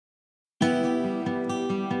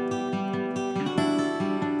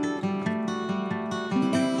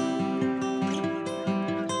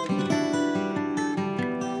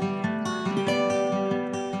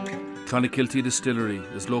Clonakilty Distillery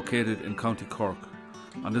is located in County Cork,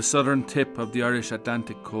 on the southern tip of the Irish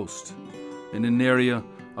Atlantic coast, in an area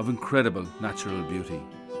of incredible natural beauty.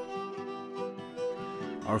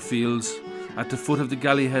 Our fields at the foot of the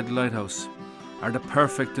Gallyhead Lighthouse are the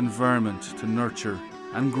perfect environment to nurture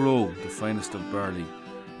and grow the finest of barley,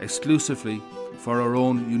 exclusively for our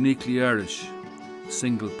own uniquely Irish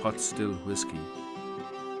single pot still whisky.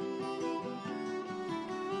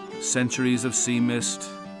 Centuries of sea mist,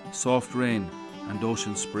 soft rain and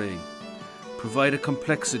ocean spray provide a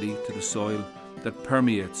complexity to the soil that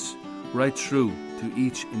permeates right through to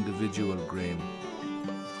each individual grain.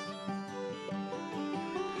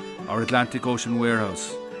 Our Atlantic Ocean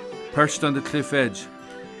warehouse, perched on the cliff edge,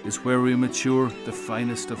 is where we mature the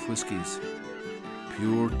finest of whiskies.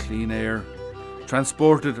 Pure, clean air,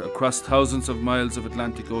 transported across thousands of miles of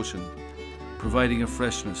Atlantic Ocean, providing a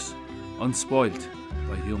freshness unspoilt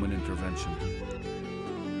by human intervention.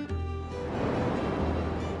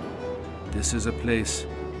 This is a place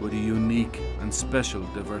with a unique and special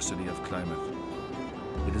diversity of climate.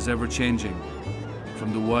 It is ever-changing,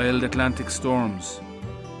 from the wild Atlantic storms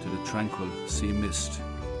to the tranquil sea mist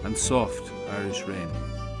and soft Irish rain.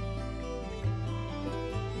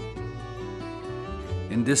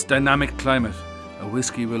 In this dynamic climate, a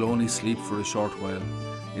whisky will only sleep for a short while,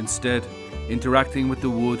 instead interacting with the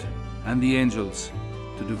wood and the angels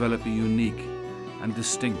to develop a unique and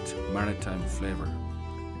distinct maritime flavour.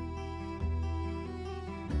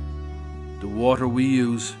 The water we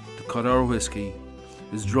use to cut our whisky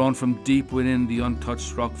is drawn from deep within the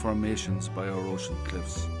untouched rock formations by our ocean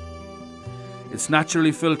cliffs. It's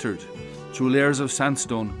naturally filtered through layers of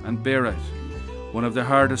sandstone and barite, one of the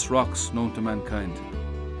hardest rocks known to mankind.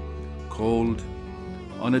 Cold,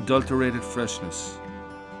 unadulterated freshness,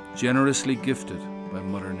 generously gifted by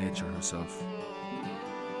Mother Nature herself.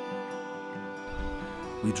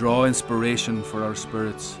 We draw inspiration for our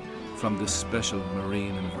spirits from this special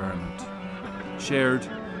marine environment, shared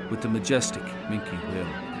with the majestic minke whale.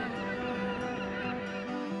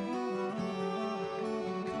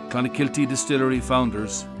 Clonakilty Distillery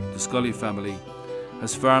founders, the Scully family,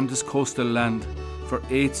 has farmed this coastal land for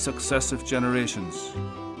 8 successive generations.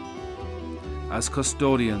 As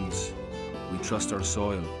custodians, we trust our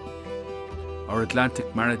soil, our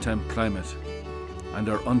Atlantic maritime climate, and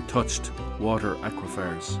our untouched water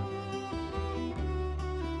aquifers.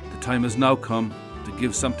 The time has now come to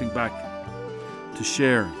give something back, to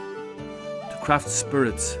share, to craft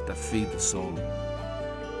spirits that feed the soul.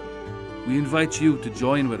 We invite you to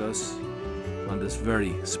join with us on this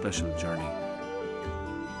very special journey.